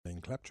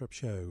Claptrap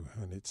Show,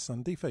 and it's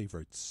Sunday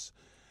Favourites.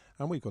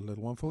 And we got a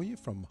little one for you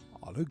from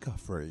Arlo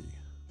Guthrie.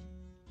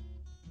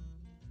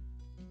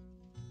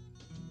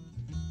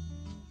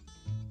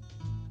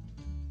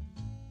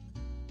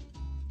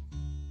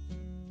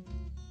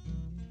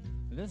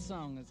 This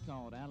song is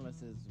called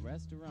Alice's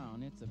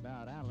Restaurant. It's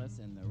about Alice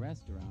in the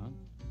restaurant.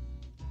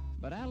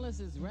 But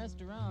Alice's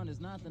Restaurant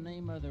is not the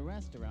name of the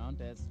restaurant,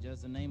 that's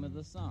just the name of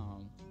the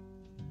song.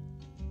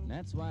 And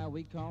that's why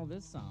we call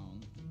this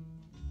song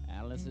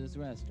Alice's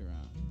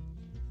Restaurant.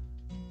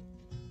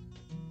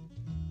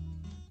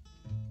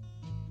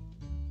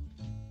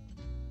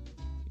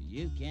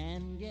 You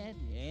can get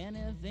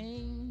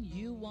anything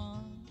you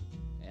want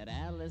at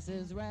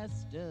Alice's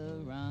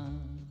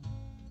Restaurant.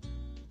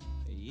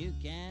 You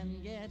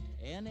can get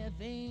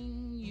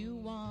anything you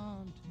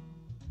want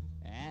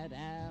at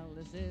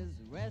Alice's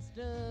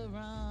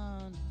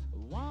Restaurant.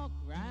 Walk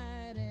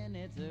right in,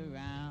 it's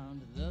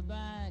around the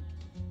back,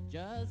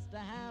 just a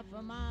half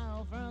a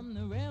mile from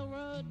the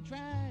railroad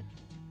track.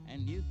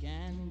 And you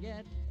can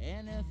get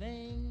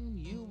anything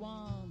you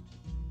want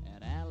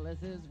at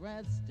Alice's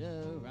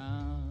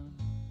Restaurant.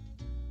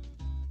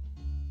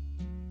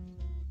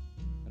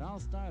 It all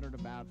started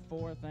about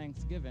 4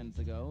 Thanksgivings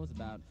ago. It was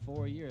about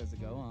 4 years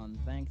ago on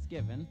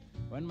Thanksgiving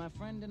when my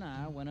friend and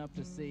I went up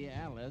to see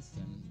Alice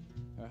and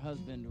her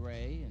husband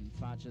Ray and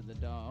Facha the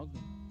dog.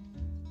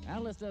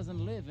 Alice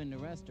doesn't live in the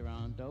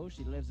restaurant, though.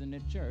 She lives in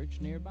the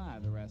church nearby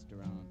the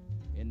restaurant,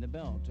 in the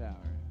bell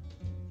tower.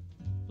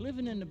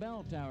 Living in the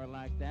bell tower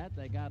like that,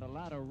 they got a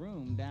lot of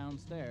room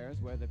downstairs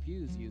where the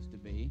pews used to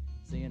be,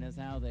 seeing as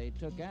how they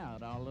took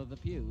out all of the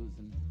pews.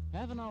 And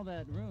having all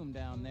that room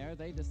down there,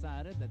 they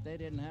decided that they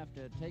didn't have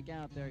to take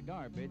out their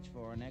garbage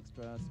for an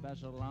extra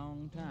special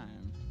long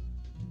time.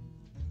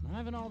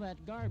 Having all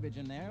that garbage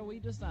in there, we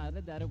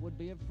decided that it would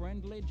be a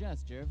friendly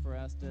gesture for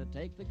us to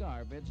take the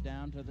garbage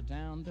down to the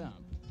town dump.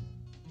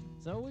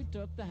 So we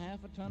took the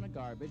half a ton of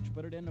garbage,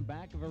 put it in the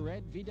back of a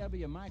red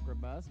VW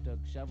microbus, took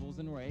shovels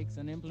and rakes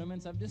and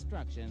implements of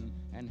destruction,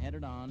 and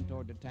headed on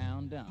toward the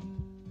town dump.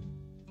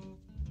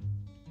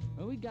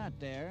 Well, we got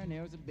there, and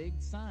there was a big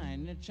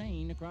sign and a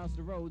chain across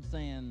the road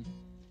saying,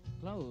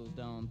 "Closed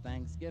on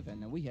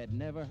Thanksgiving," and we had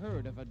never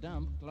heard of a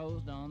dump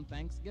closed on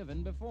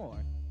Thanksgiving before.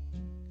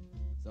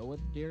 So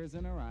with tears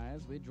in our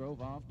eyes, we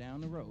drove off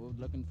down the road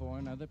looking for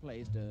another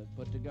place to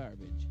put the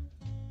garbage.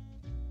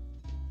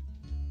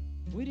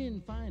 We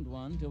didn't find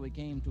one till we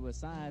came to a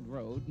side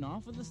road, and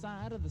off of the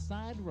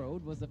side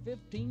road was a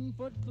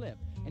 15-foot cliff,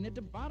 and at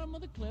the bottom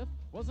of the cliff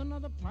was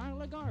another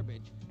pile of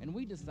garbage, and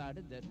we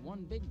decided that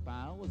one big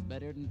pile was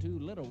better than 2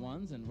 little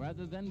ones, and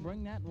rather than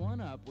bring that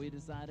one up, we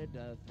decided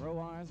to throw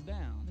ours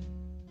down.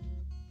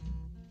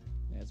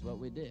 That's what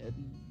we did.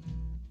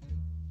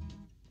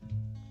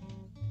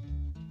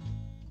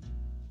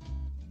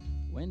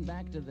 Went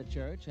back to the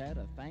church, had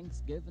a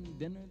Thanksgiving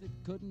dinner that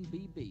couldn't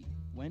be beat.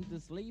 Went to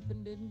sleep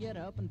and didn't get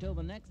up until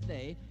the next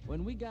day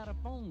when we got a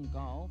phone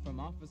call from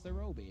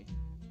Officer Obie.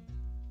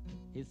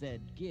 He said,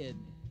 "Kid,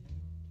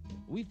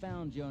 we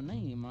found your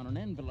name on an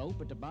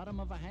envelope at the bottom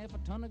of a half a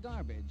ton of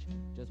garbage.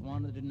 Just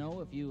wanted to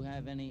know if you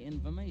have any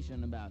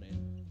information about it."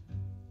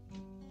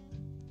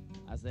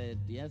 I said,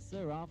 "Yes,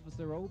 sir,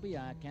 Officer Obie,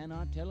 I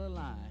cannot tell a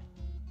lie.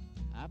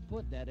 I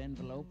put that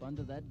envelope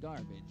under that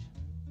garbage."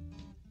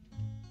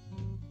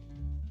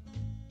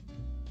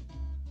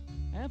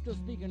 After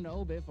speaking to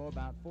Obie for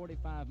about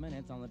 45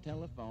 minutes on the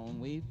telephone,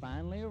 we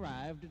finally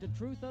arrived at the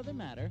truth of the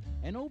matter,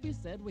 and Obie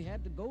said we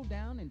had to go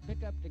down and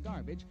pick up the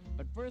garbage,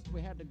 but first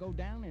we had to go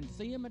down and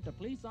see him at the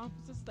police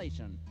officer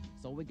station.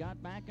 So we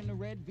got back in the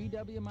red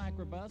VW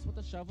microbus with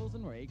the shovels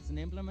and rakes and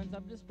implements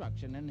of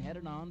destruction and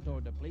headed on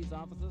toward the police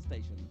officer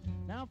station.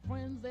 Now,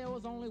 friends, there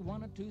was only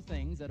 1 or 2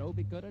 things that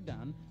Obie could have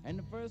done, and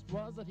the first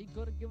was that he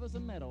could have given us a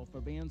medal for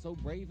being so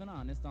brave and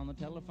honest on the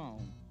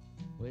telephone,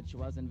 which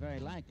wasn't very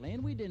likely,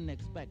 and we didn't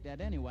expect that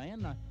anyway.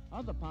 And the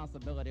other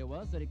possibility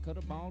was that he could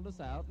have bawled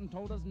us out and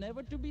told us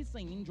never to be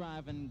seen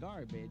driving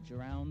garbage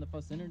around the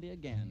vicinity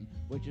again,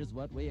 which is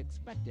what we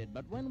expected.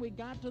 But when we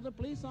got to the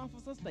police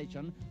officer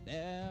station,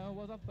 there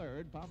was a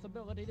third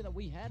possibility that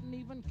we hadn't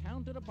even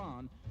counted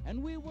upon,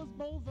 and we was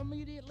both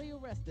immediately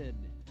arrested,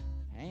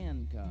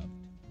 handcuffed.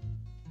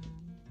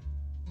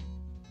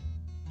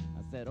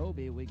 I said,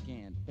 "Obie, we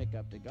can't pick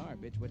up the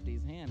garbage with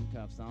these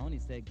handcuffs on." He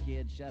said,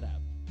 "Kid, shut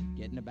up.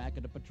 Get in the back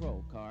of the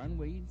patrol car." And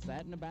we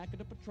sat in the back of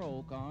the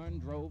patrol car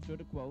and drove to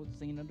the, quote,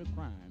 "scene of the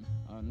crime,"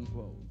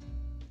 unquote.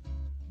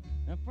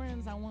 Now,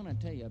 friends, I want to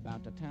tell you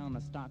about the town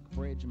of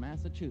Stockbridge,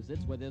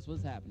 Massachusetts, where this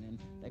was happening.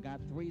 They got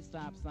 3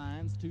 stop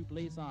signs, 2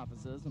 police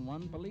officers, and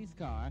 1 police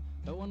car.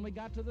 But when we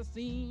got to the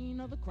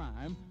scene of the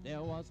crime,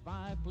 there was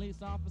 5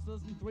 police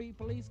officers and 3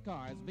 police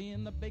cars,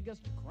 being the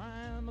biggest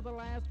crime of the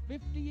last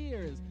 50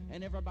 years.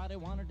 And everybody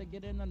wanted to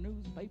get in a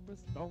newspaper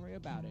story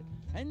about it.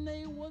 And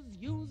they was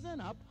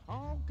using up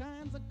all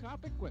kinds of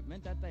cop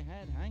equipment that they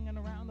had hanging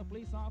around the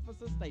police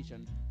officer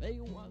station. They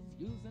was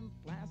using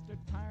plaster,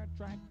 tire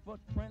track,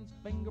 footprints,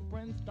 fingerprints,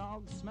 prints,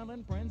 dogs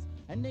smelling prints,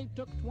 and they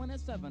took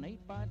 27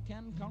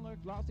 8x10 color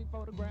glossy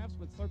photographs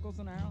with circles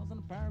and arrows and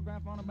a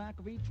paragraph on the back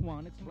of each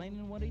one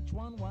explaining what each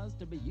one was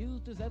to be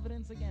used as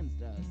evidence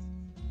against us.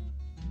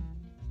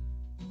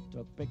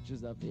 Took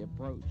pictures of the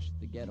approach,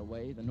 the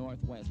getaway, the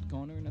northwest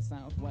corner and the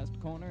southwest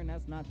corner, and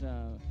that's not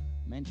to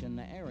mention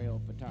the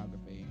aerial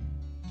photography.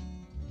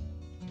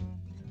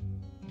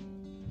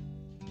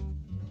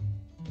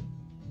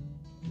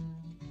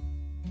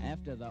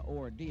 After the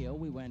ordeal,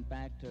 we went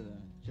back to the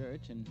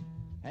church and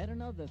had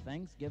another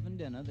Thanksgiving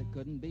dinner that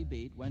couldn't be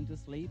beat, went to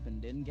sleep and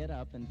didn't get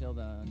up until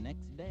the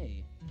next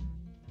day.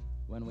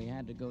 When we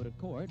had to go to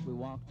court, we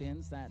walked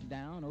in, sat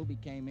down, Obie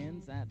came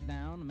in, sat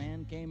down, the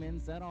man came in,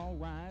 said, "All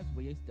rise."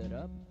 We stood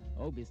up,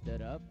 Obie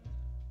stood up.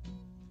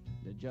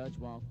 The judge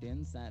walked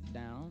in, sat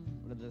down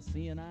with a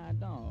seeing-eye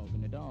dog,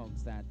 and the dog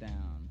sat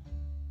down.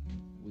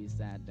 We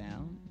sat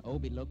down.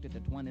 Obie looked at the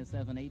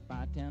 27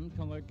 8x10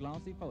 colored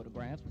glossy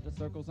photographs with the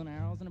circles and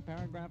arrows and a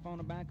paragraph on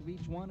the back of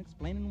each one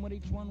explaining what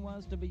each one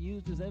was to be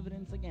used as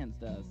evidence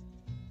against us.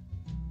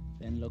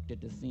 Then looked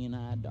at the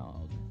seeing-eye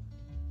dog.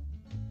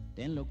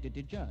 Then looked at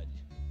the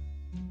judge.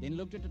 Then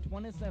looked at the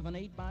 27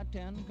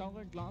 8x10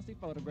 colored glossy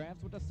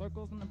photographs with the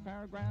circles and the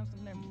paragraphs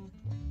and then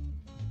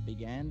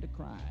began to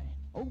cry.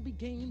 Obie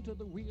came to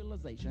the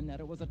realization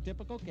that it was a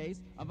typical case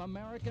of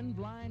American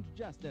blind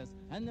justice,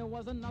 and there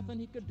wasn't nothing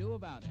he could do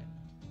about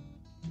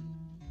it.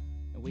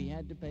 We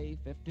had to pay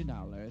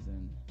 $50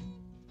 and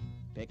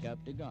pick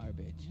up the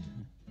garbage.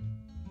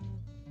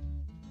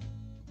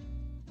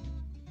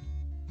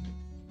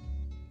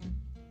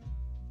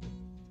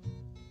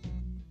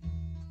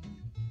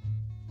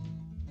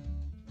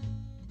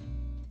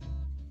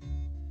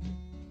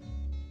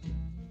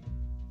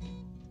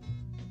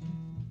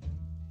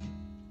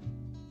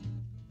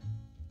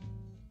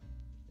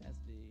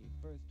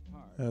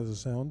 As the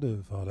sound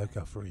of Arlo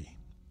Guthrie.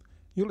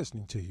 You're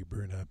listening to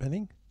Bruno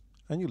Benning,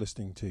 and you're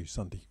listening to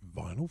Sunday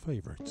Vinyl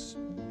Favourites.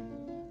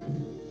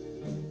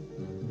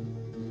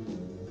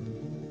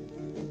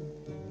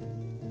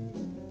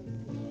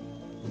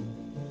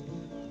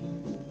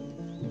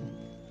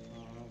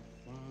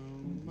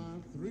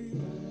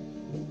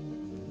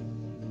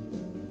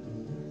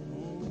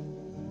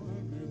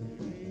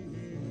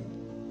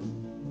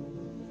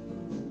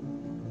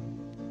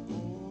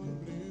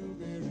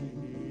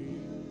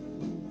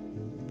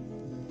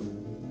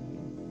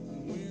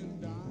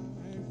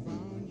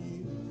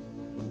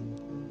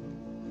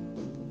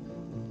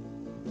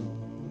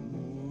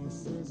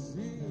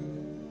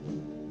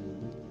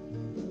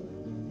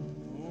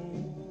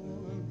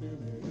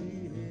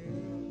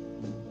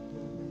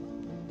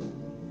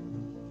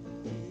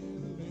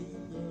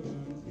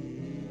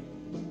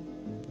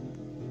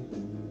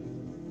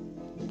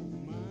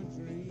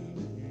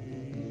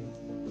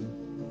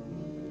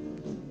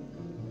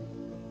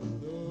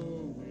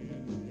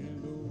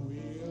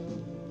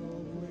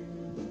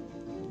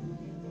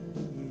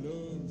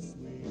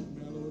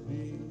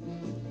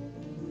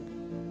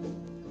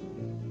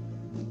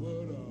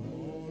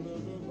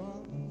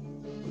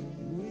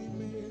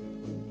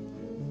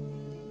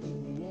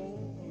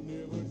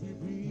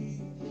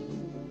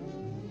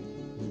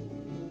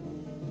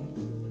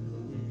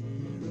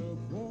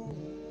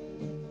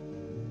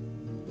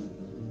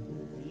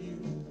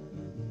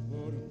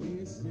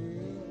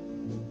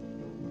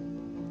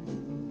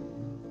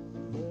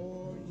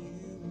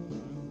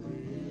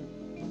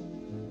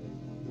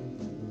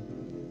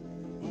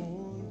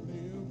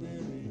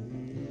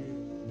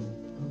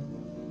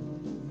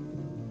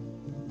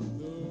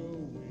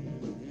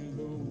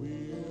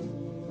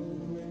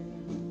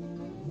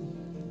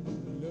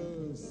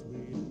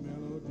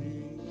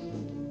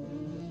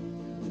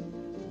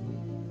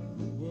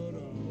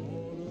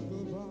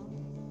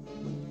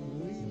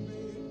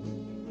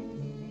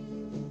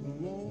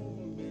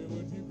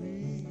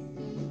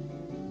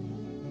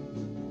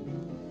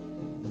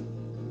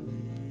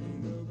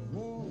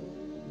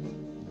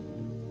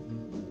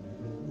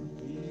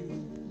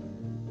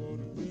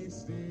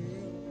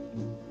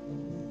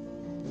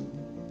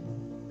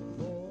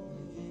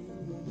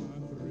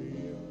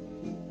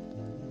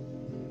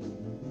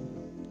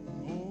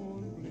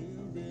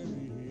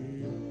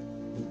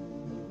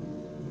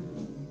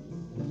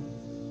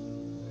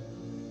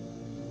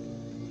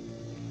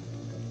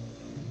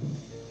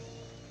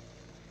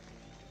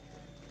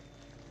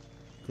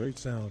 Great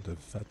sound of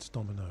Fats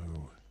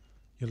Domino.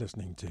 You're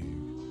listening to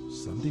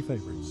Sunday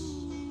Favourites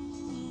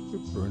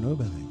with Bruno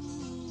Benning.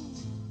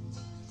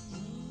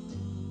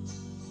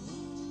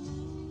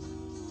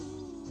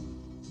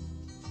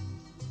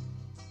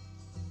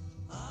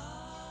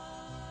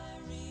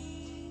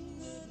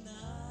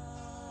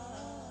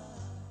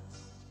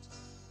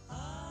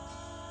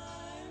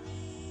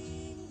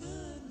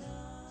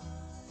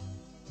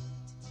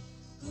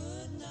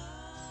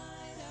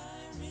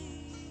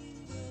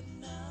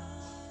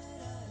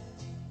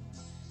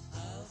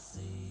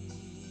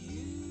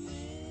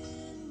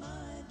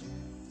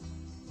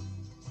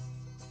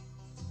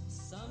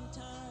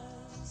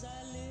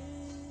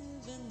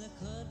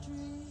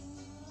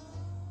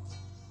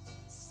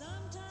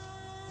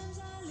 Sometimes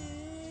I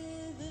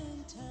live in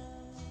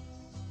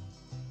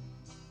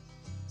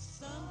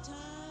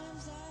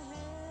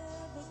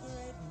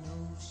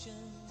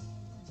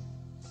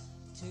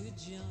to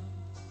jump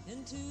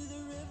into the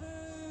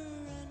river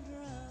and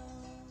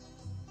drown.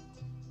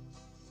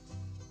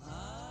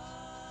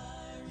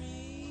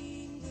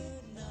 Irene,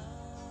 good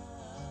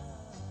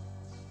night.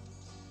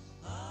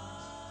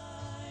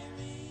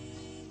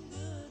 Irene,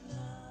 good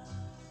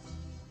night.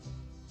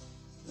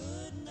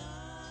 Good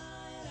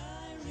night,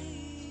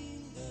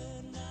 Irene.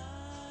 Good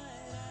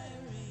night,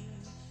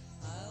 Irene.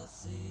 I'll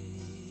see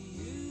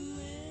you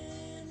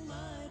in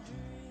my dreams.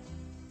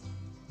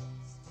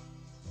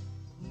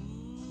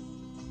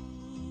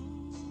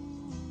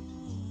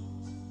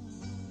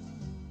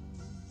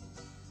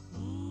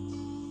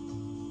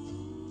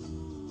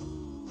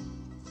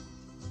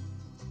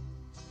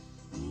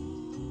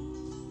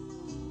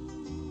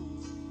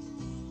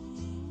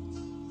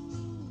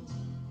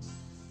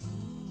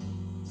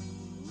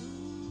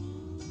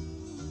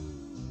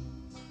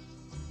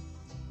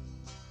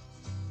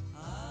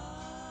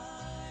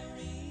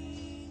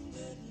 Irene,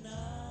 good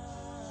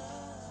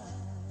night.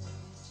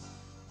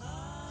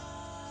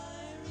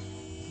 Irene,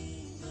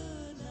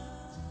 good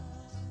night.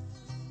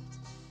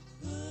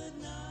 Good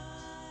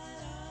night,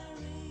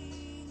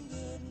 Irene.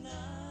 Good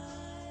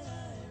night,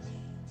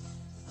 Irene.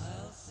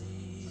 I'll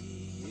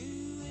see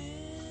you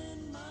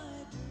in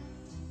my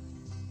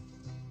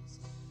dreams.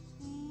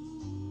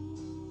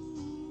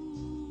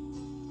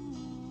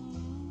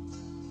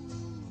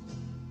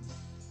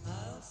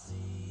 I'll see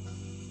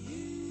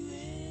you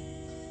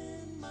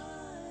in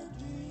my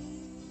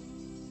dreams.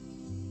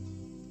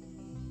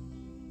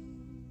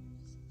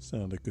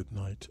 Sound a good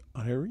night,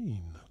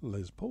 Irene,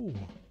 Les Paul.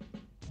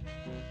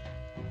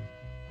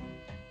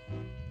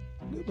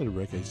 A little bit of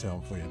reggae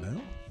sound for you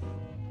now.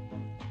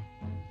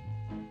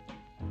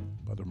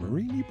 By the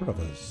Marini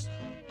Brothers.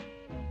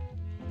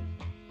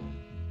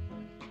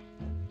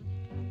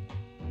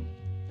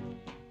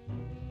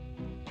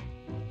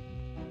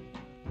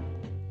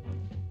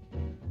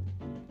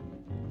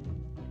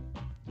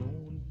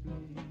 Don't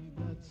play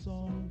that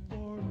song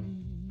for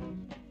me.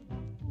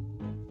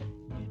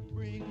 It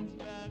brings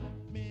back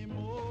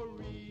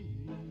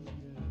memories,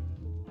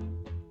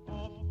 yeah,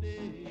 of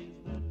days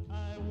that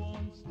I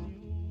once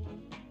knew,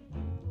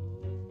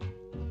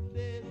 the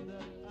days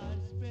that I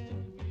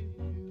spent with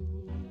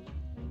you.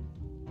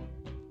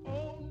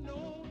 Oh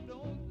no,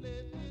 don't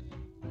let it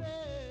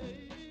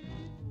play.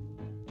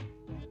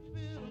 It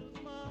fills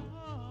my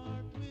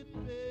heart with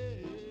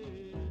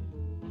pain.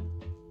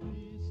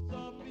 Please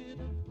stop it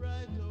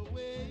right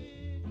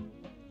away.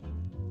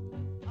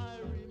 I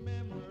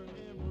remember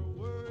every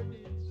word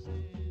it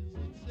says.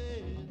 It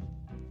says,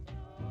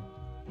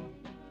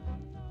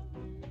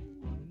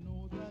 you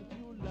know that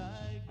you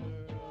lie,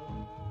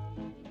 girl.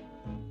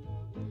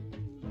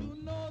 You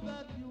know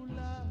that you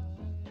lie.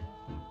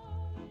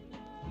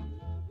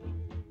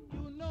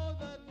 You know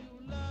that you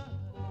lie.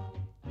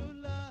 You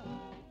lie.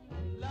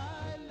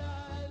 Lie,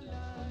 lie,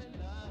 lie,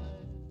 lie.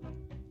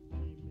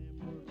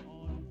 Remember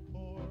on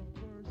our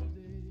first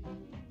day,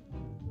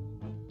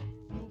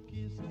 you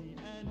kissed me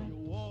and you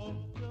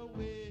walked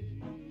away.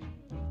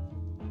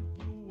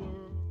 You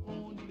were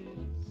only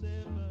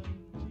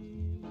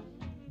 17.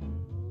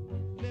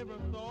 Never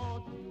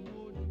thought you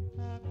would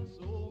act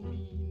so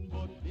mean,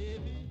 but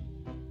baby,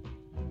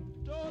 you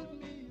told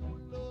me you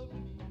loved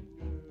me,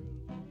 girl.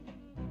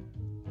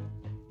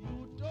 You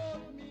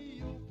told me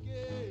you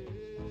cared.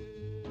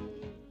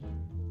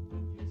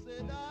 You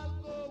said I'll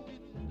go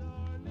with you,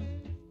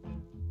 darling,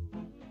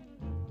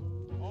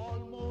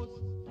 almost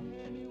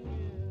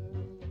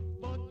anywhere.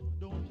 But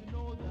don't you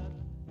know that?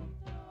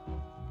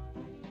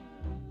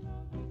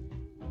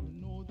 You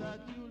know that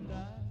you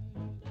lie.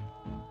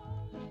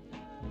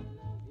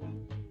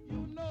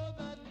 You know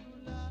that you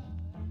lie.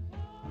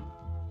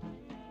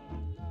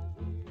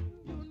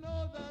 You know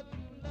that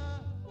you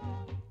lie.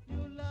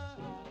 You lie.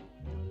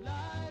 You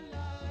lie,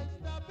 lie.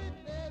 Stop it,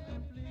 baby,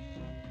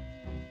 please.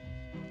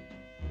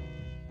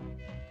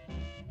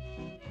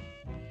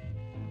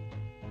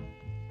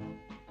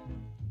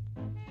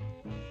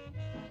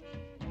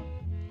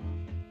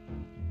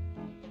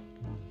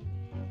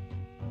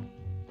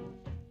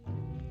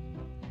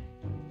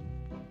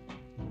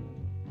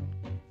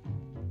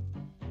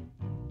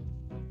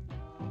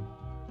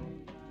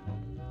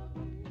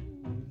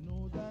 You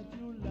know that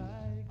you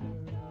lie,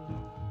 girl.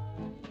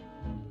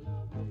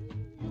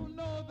 You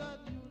know that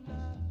you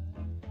lie.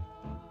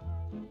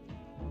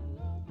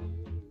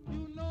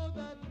 You know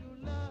that you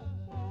lie.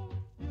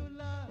 You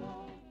lie.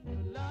 You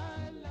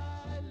lie,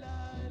 lie,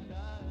 lie,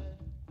 lie.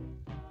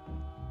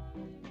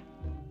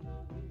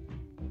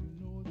 You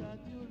know that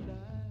you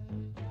lie.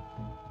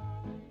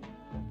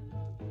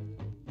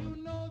 You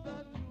know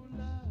that you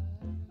lie.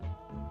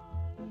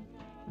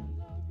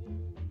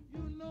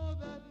 You know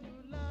that you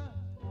lie.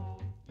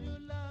 You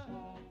lie.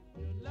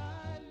 You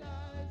lie,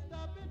 lie.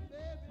 Stop it,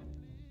 baby,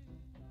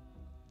 please.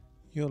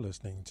 You're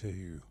listening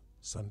to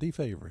Sunday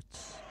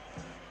Favorites.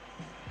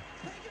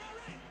 Hey, you all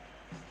right?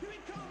 Here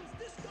it comes,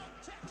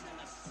 discotheques and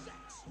the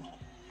sex of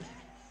life.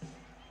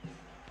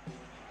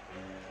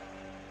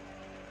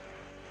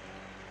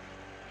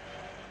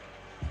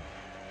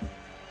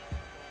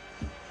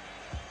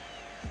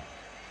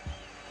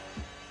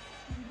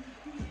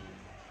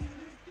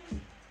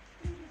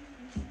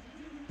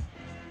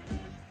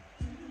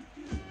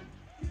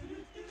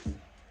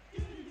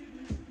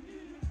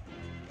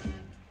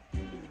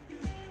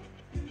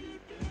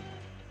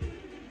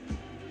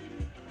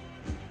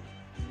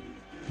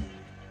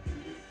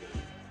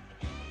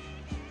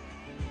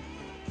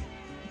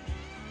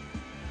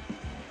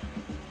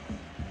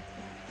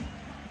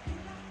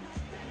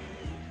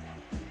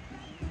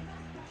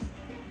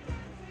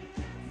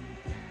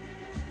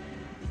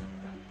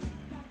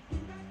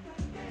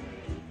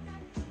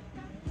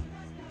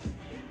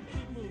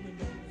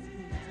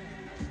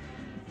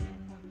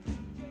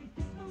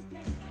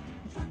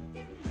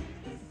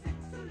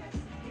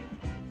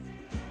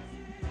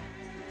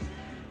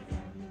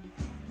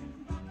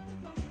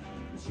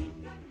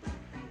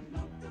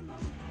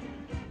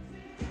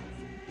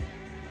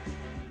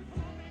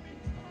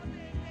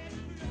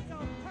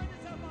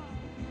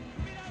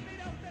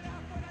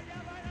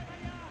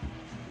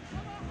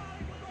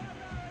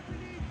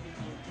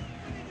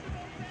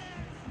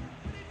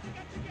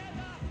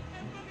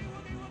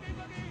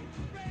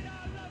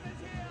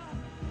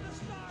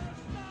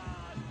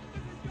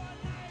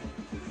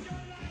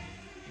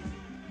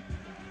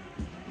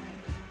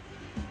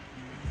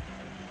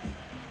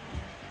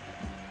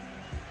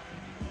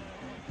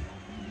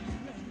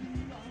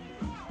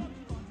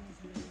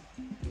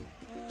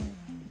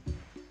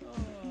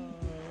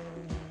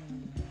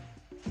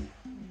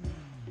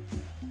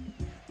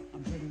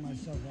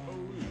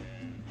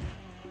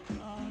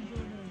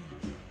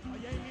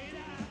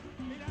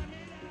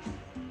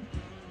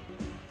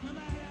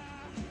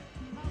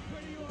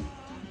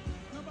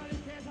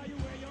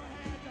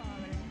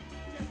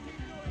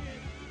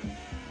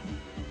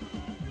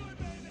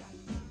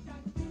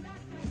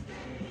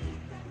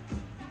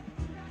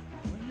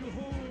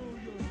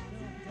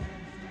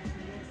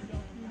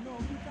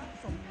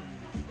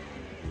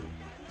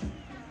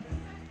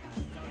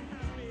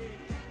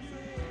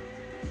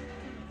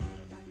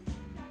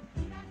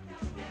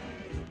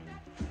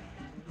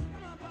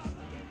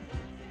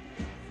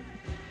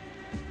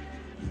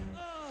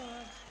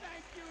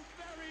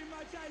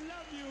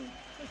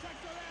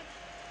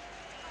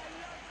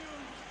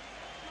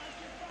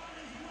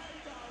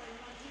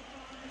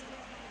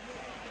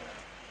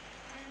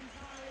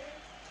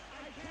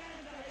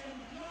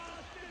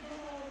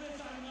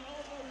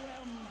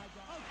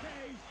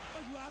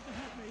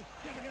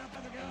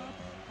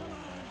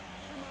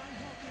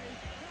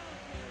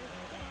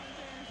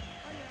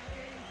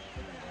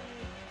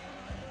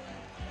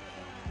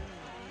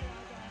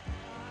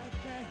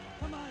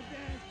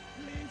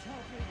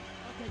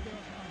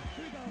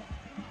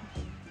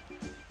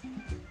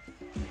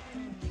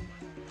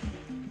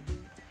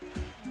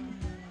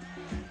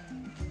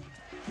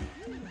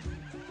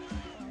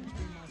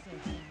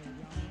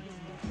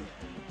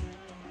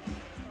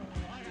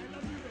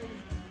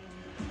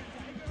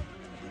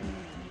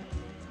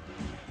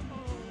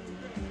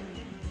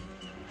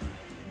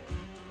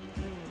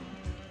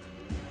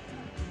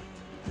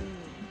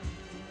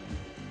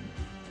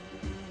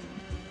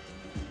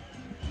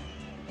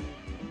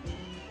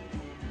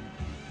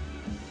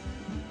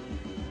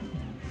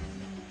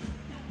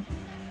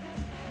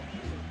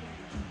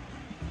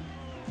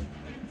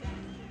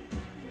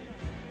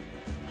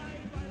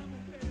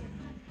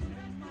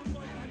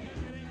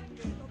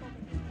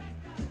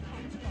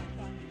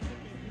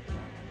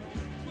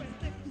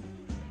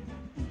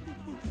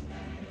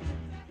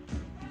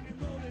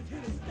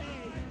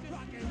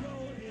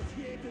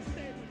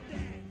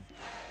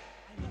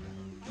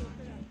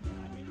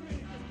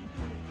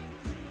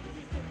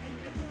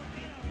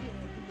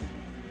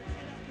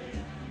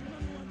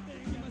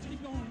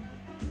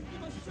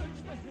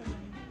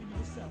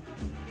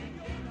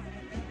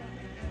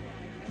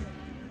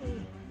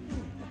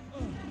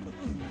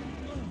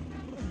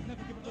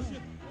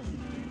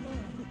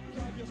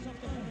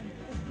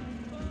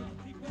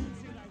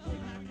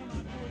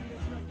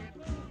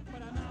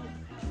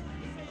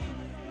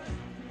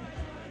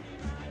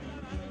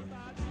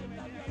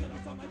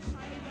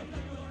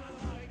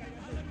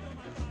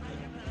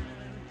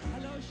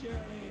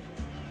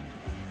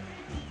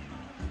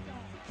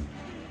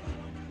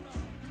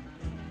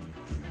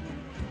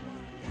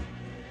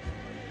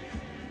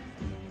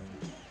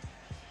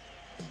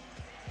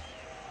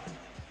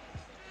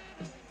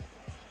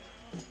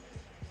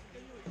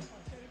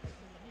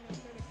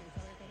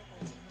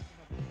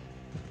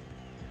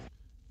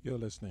 You're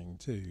listening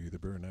to the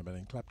Bruno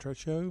and Claptrap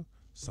Show,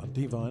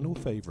 Sunday Vinyl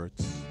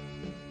Favorites.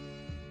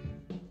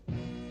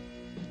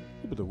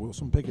 A bit of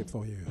Wilson Pickett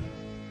for you.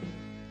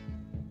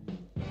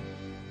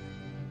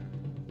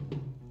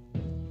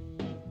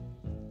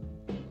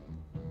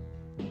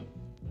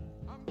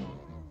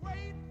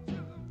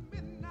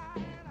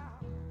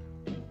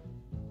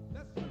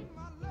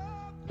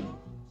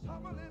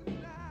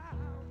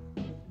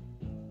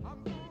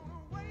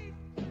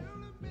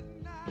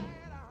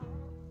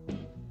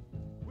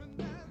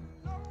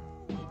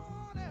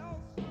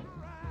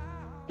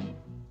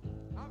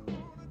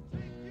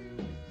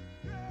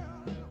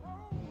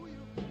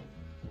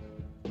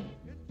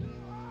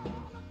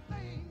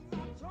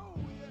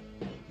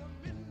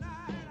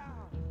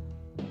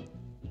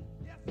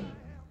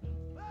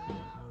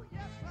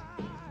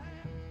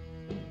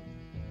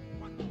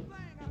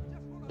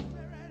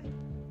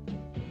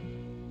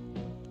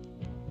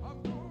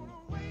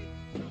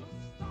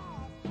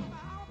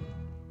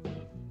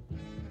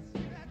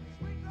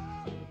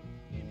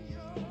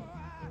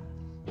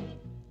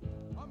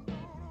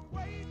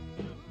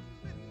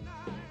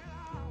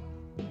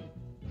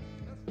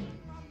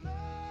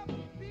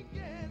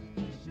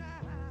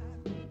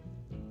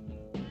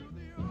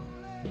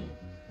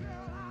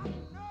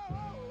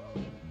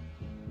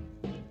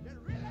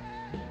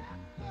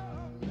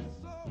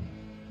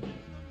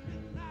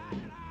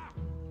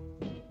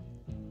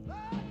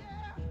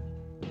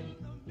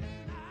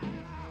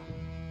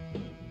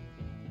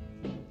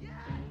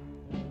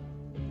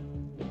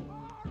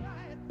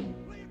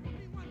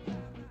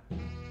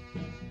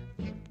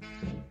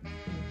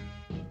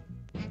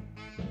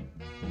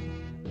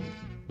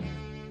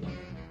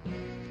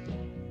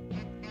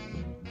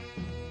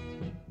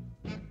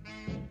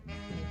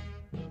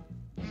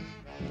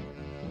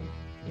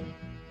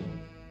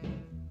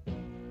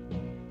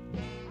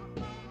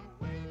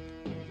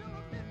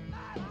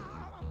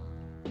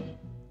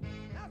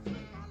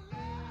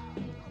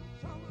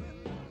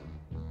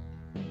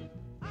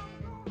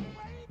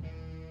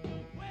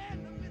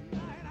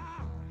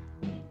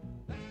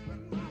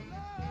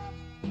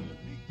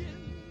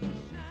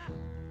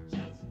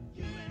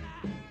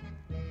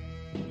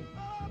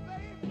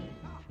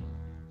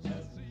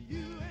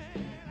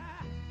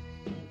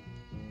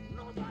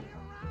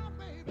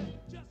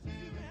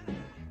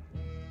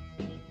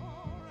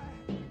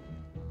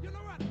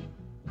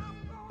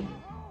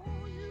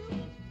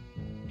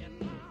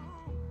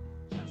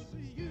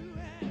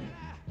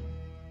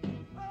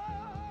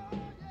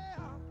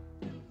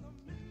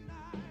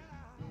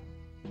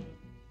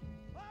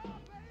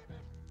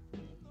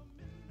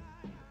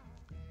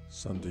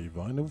 Sunday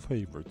Vinyl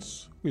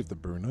Favorites with the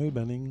Bruno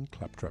Benning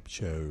Claptrap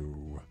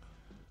Show.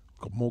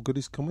 Got more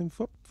goodies coming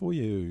up for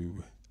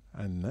you.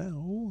 And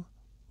now,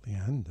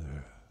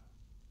 Leander.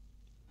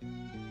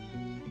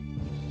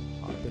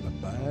 I've been a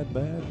bad,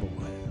 bad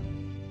boy.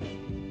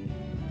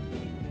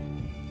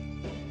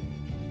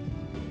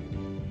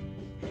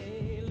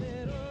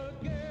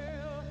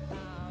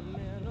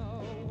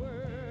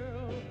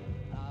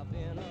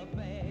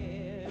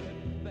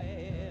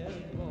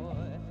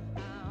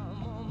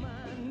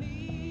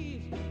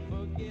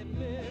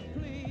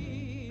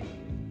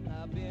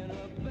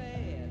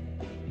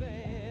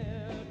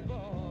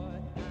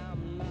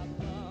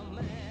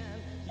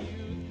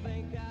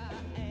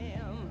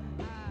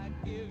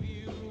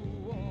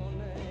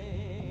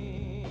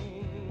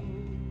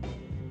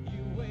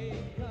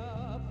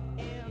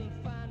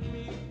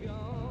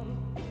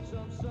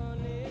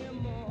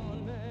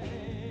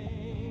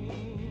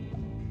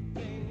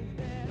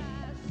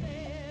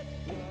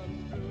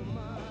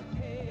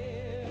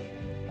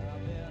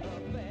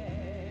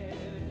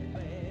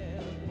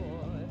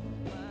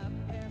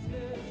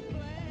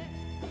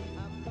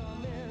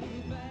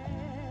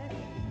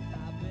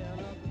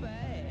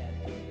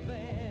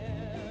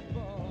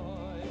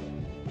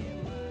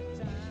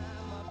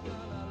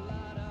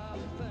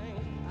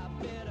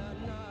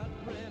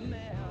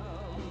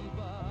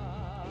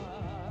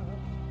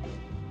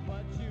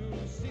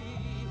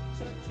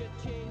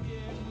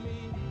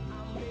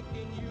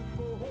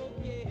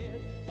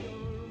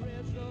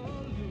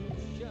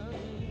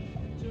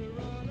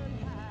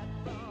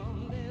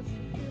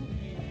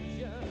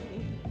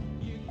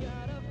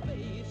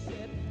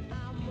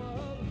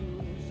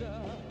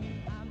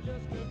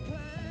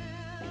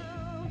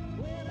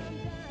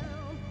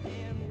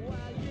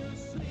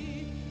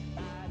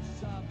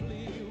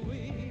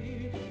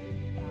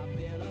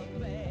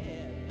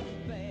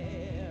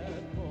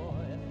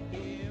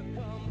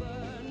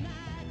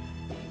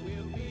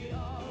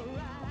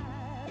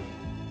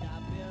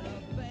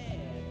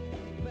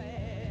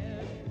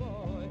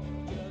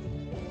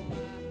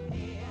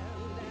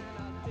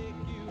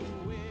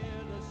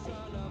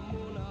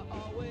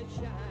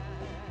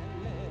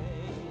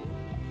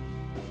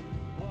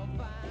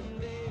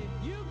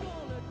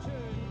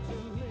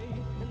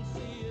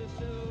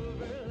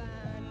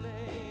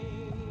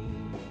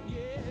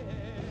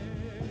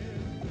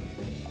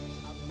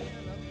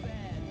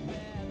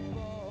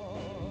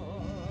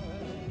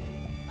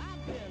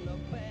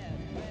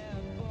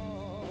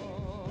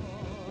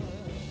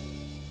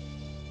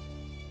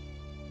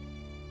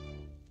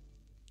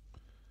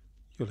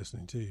 You're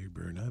listening to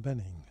Bruno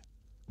Benning,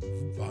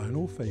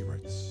 Vinyl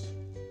Favourites.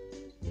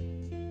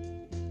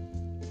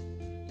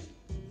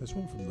 This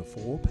one from the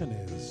Four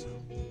Pennies.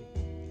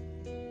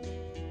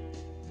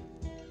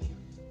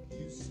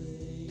 You say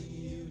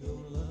you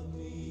don't love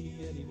me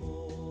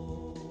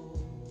anymore,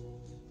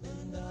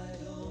 and I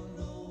don't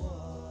know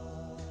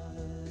why.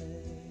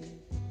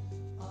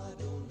 I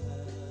don't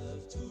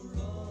have to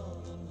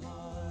run and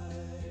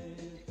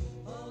hide.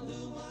 I'll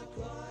do my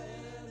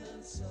crying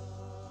inside.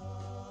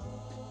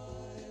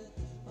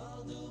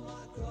 I'll do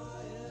my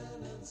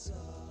crying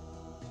inside.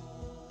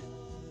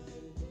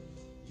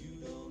 You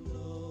don't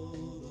know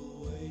the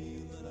way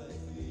that I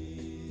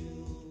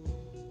feel,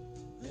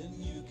 and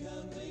you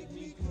can make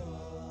me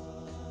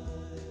cry.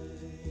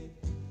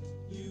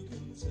 You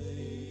can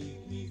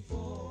take me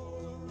for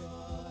a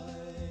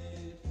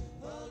ride.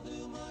 I'll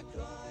do my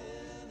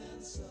crying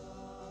inside.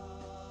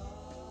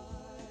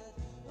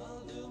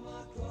 I'll do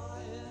my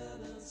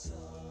crying inside.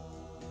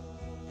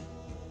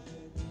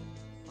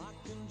 I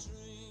can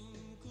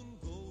drink and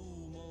go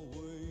my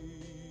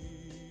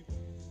way,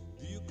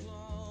 be a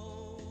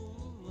clown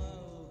and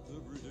laugh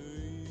every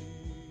day,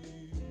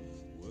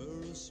 wear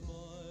a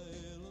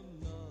smile and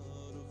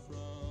not a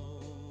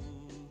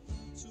frown,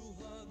 to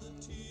hide the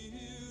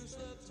tears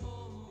that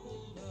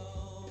tumble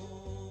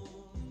down.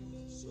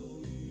 So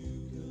you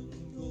can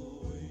go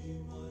away,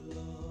 my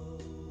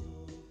love.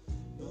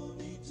 No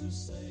need to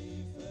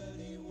say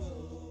very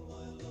well,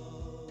 my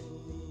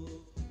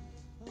love.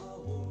 I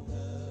won't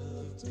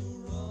have to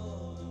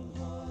run and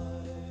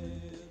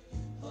hide.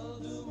 I'll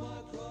do my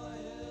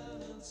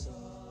crying inside.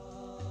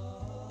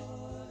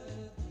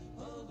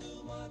 I'll do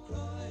my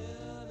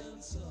crying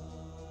inside.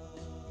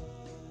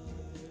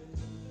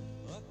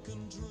 I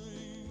can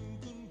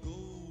drink and go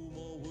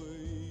my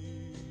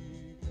way,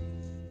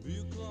 be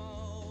a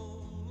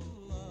clown and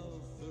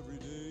laugh every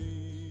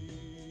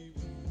day,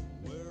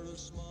 wear a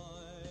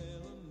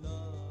smile and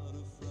not a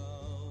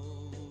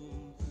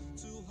frown,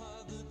 to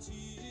hide the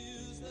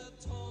tears that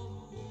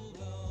tumble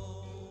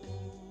down.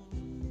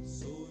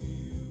 So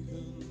you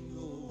can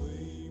go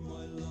away,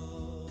 my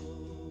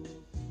love.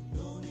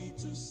 No need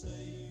to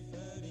say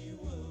very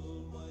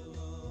well, my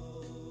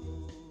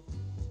love.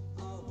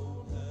 I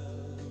won't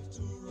have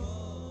to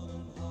run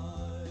and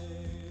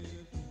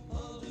hide.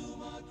 I'll do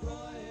my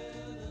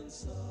crying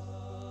inside.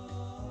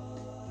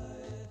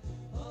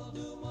 I'll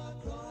do my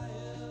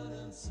crying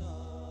inside.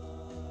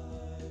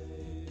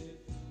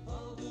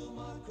 I'll do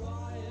my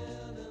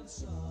crying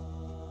inside.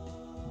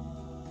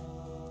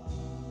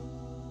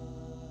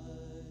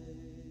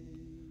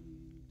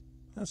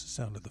 That's the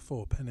sound of the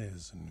Four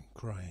Pennies and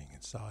Crying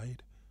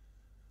Inside.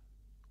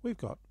 We've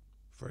got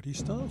Freddie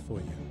Starr for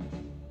you.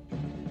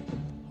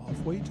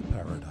 Halfway to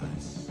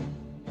Paradise.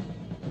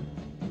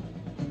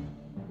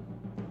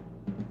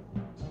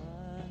 I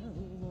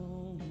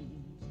want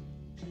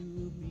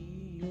to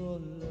be your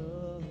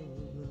lover,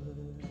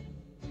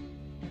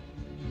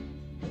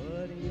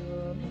 but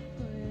your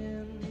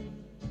friend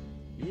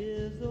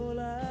is all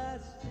I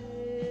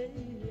say,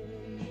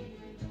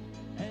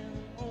 and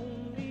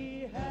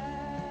only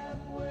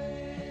halfway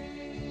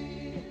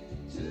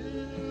to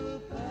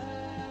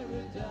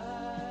paradise.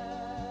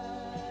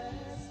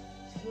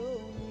 So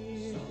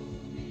near,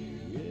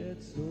 yet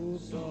so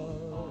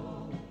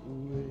far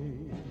away.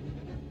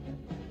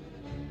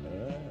 I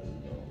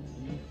long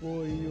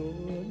for your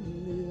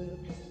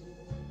lips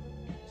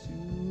to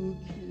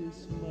kiss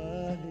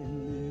my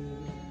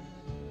lips,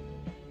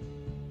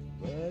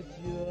 but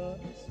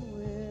just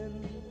when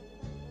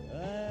I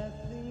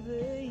think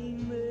they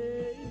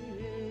may,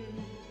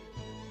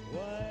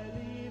 why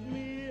leave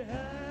me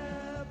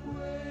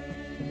halfway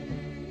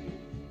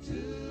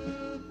to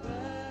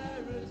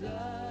paradise?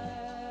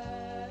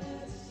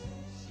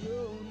 So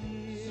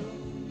near,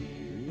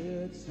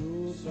 yet so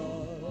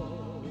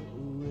far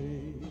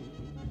away.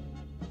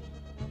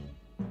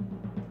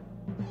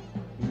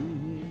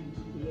 Being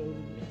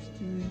close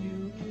to you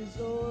is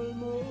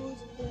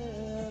almost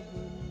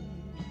heaven,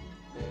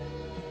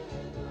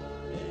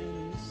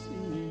 and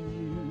seeing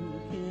you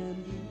can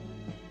do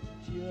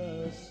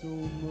just so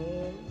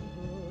much.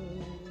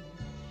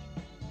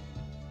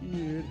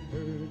 It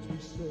hurts me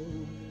so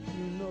to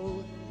know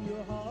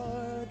your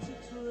heart's a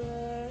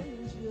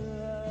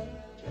treasure,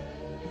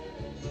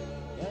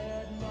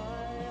 that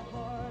my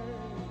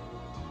heart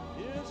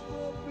is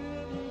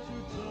forbidden to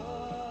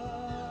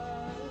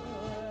touch.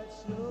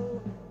 So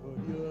put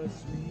your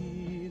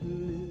sweet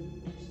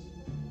lips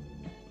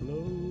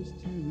close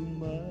to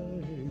my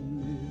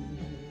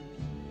lips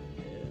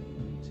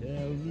and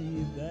tell me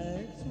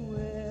that's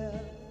where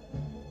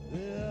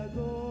they're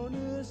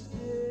gonna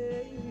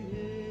stay.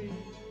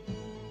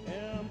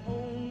 Am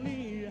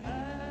only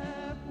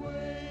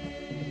halfway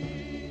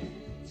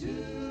to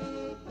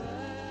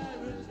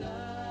paradise.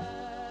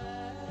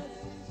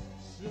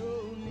 So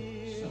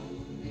near,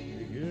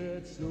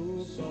 yet so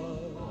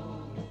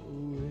far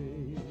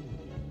away.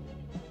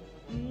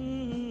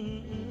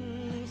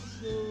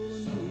 So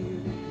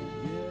near,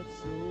 yet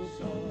so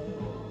far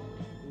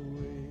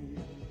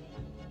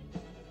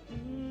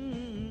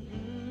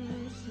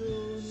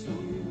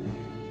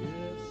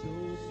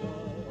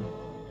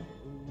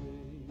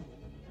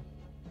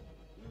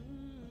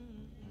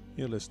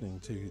listening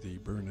to the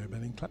Bruno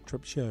Benning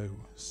Claptrap Show,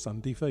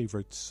 Sunday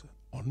favourites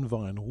on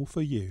vinyl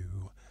for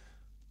you.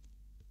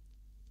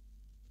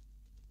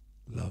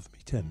 Love Me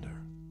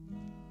Tender.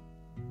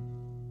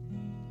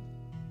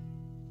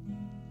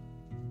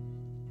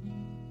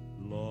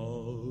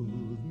 Love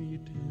me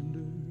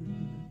tender,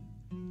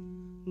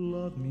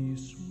 love me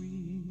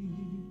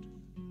sweet,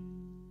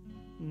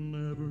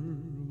 never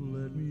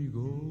let me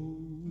go.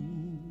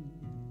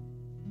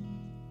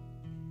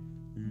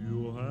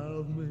 You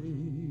have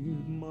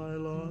made my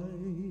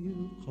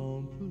life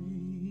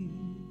complete,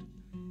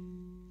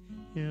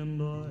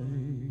 and I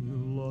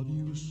love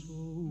you so.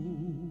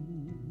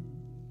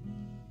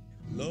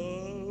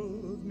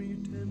 Love me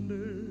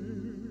tender,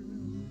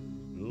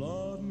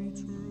 love me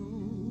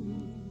true,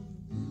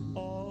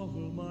 all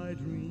my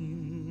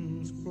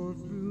dreams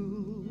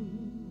fulfill.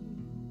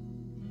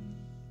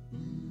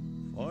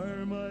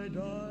 For my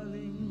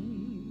darling,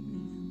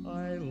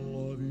 I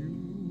love you,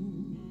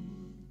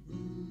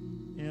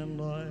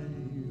 and I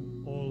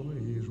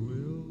always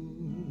will.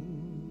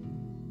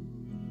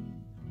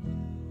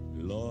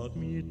 Love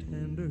me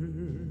tender,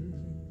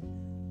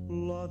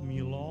 love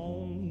me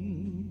long,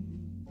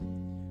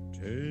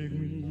 take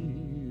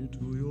me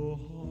to your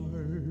heart,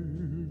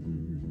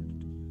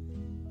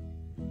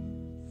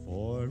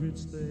 for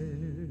it's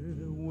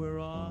there where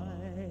I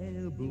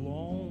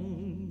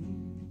belong,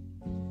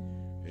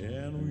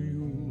 and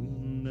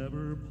we'll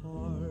never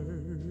part.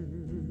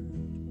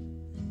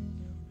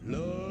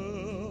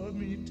 Love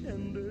me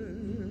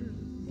tender,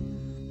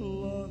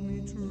 love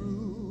me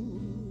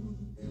true,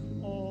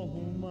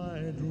 all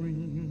my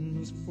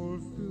dreams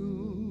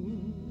fulfill.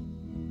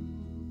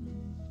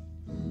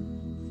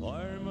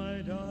 For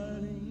my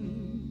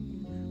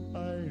darling,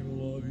 I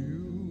love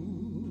you,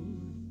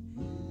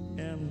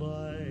 and I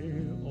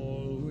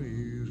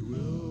always will.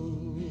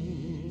 Love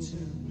me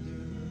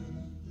tender,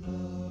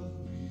 love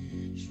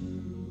me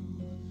true,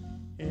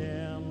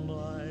 and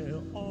I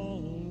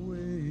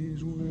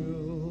always will.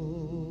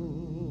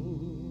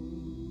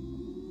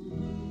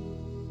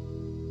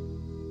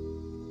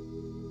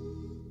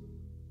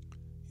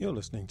 You're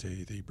listening to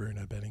the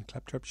Bruno Benning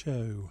Claptrap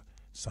Show,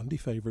 Sunday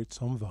favourites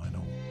on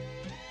vinyl.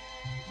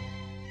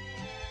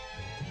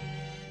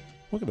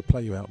 We're going to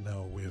play you out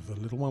now with a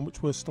little one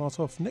which we'll start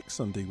off next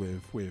Sunday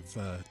with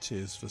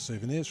Cheers for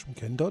Souvenirs from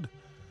Ken Dodd.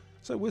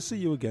 So we'll see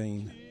you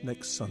again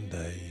next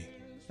Sunday.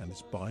 And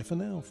it's bye for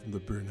now from the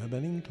Bruno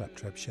Benning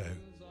Claptrap Show.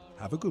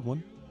 Have a good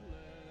one.